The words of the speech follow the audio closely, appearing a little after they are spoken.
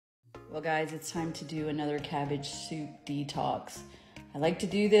Well guys, it's time to do another cabbage soup detox. I like to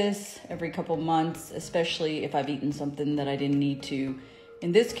do this every couple months, especially if I've eaten something that I didn't need to.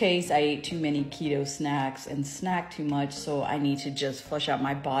 In this case, I ate too many keto snacks and snacked too much, so I need to just flush out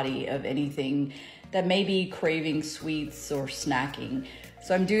my body of anything that may be craving sweets or snacking.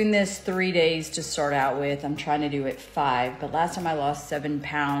 So I'm doing this 3 days to start out with. I'm trying to do it 5, but last time I lost 7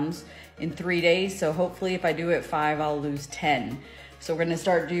 pounds in 3 days, so hopefully if I do it 5, I'll lose 10. So we're gonna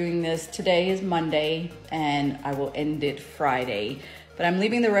start doing this. Today is Monday and I will end it Friday. But I'm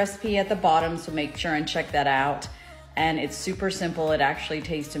leaving the recipe at the bottom, so make sure and check that out. And it's super simple, it actually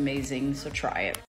tastes amazing, so try it.